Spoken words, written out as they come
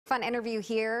Fun interview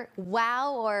here.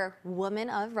 WOW, or Woman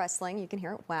of Wrestling, you can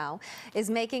hear it, WOW, is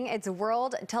making its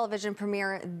world television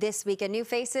premiere this week. And new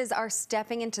faces are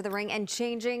stepping into the ring and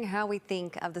changing how we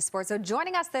think of the sport. So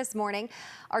joining us this morning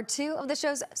are two of the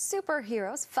show's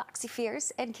superheroes, Foxxy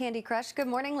Fierce and Kandy Krush. Good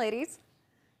morning, ladies.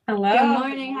 Hello. Good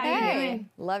morning. How are you doing?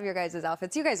 Love your guys'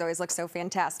 outfits. You guys always look so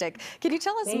fantastic. Can you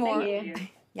tell us more? Thank you.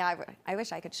 Yeah, I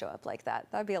wish I could show up like that.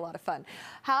 That'd be a lot of fun.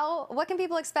 What can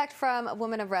people expect from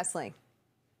Women of Wrestling?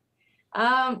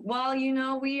 Well, you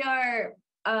know, we are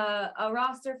a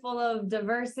roster full of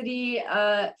diversity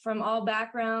from all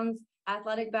backgrounds,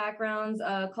 athletic backgrounds,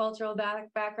 cultural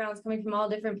backgrounds, coming from all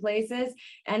different places.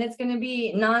 And it's going to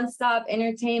be nonstop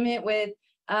entertainment with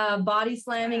body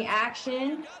slamming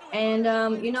action. And,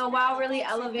 you know, WOW really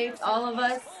elevates all of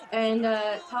us and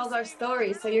tells our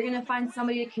stories. So you're going to find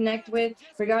somebody to connect with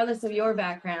regardless of your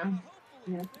background.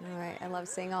 Yeah. All right, I love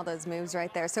seeing all those moves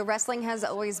right there. So wrestling has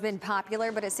always been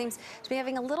popular, but it seems to be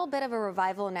having a little bit of a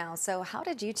revival now. So how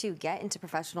did you two get into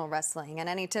professional wrestling, and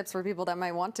any tips for people that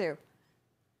might want to?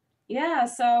 Yeah,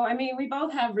 so I mean, we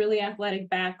both have really athletic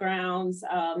backgrounds.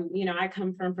 You know, I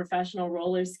come from professional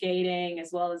roller skating as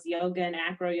well as yoga and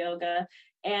acro yoga.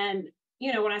 And,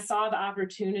 you know, when I saw the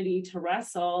opportunity to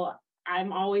wrestle,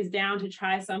 I'm always down to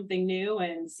try something new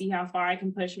and see how far I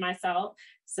can push myself.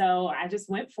 So I just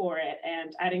went for it,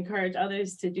 and I'd encourage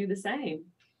others to do the same.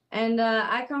 And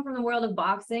I come from the world of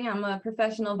boxing. I'm a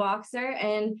professional boxer,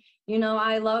 and you know,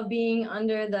 I love being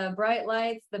under the bright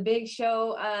lights, the big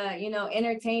show, you know,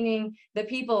 entertaining the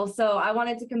people. So I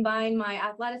wanted to combine my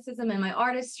athleticism and my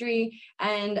artistry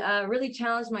and really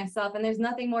challenge myself. And there's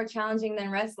nothing more challenging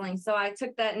than wrestling. So I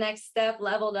took that next step,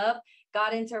 leveled up,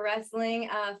 got into wrestling,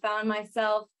 found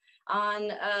myself on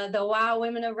the WOW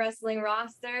Women of Wrestling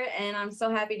roster, and I'm so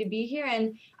happy to be here.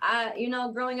 And you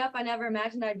know, growing up, I never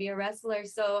imagined I'd be a wrestler.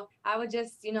 So I would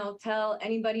just, you know, tell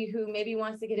anybody who maybe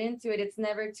wants to get into it, it's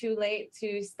never too late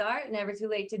to start, never too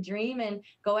late to dream, and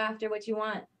go after what you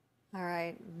want. All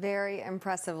right, very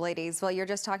impressive, ladies. Well, you're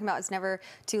just talking about it's never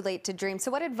too late to dream.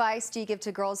 So what advice do you give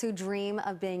to girls who dream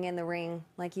of being in the ring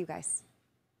like you guys?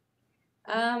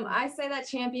 I say that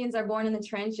champions are born in the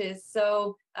trenches.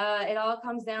 So it all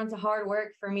comes down to hard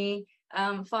work for me.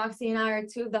 Foxy and I are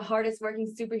two of the hardest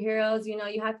working superheroes. You know,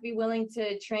 you have to be willing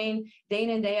to train day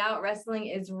in and day out. Wrestling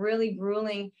is really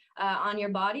grueling on your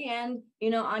body and,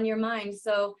 you know, on your mind.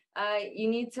 So you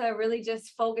need to really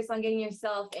just focus on getting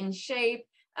yourself in shape,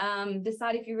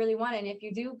 decide if you really want it. And if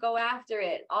you do, go after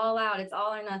it all out. It's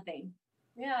all or nothing.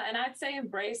 Yeah, and I'd say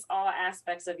embrace all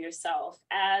aspects of yourself.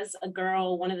 As a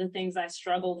girl, one of the things I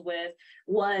struggled with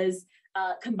was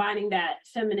combining that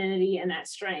femininity and that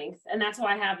strength. And that's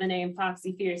why I have the name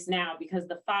Foxxy Fierce now, because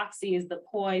the Foxy is the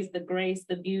poise, the grace,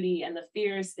 the beauty, and the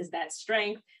fierce is that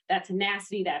strength, that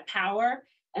tenacity, that power.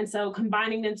 And so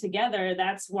combining them together,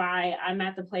 that's why I'm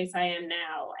at the place I am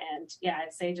now. And yeah,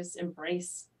 I'd say just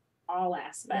embrace all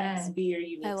aspects, be your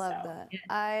unique self. I love that.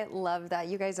 I love that.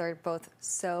 You guys are both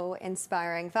so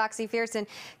inspiring. Foxxy Fierce and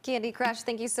Kandy Krush,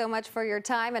 thank you so much for your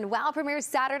time. And WOW premieres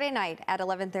Saturday night at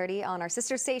 11:30 on our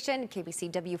sister station,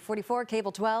 KBC W44,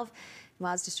 Cable 12.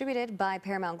 WOW is distributed by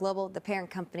Paramount Global, the parent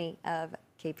company of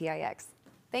KPIX.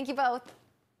 Thank you both.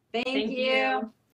 Thank you.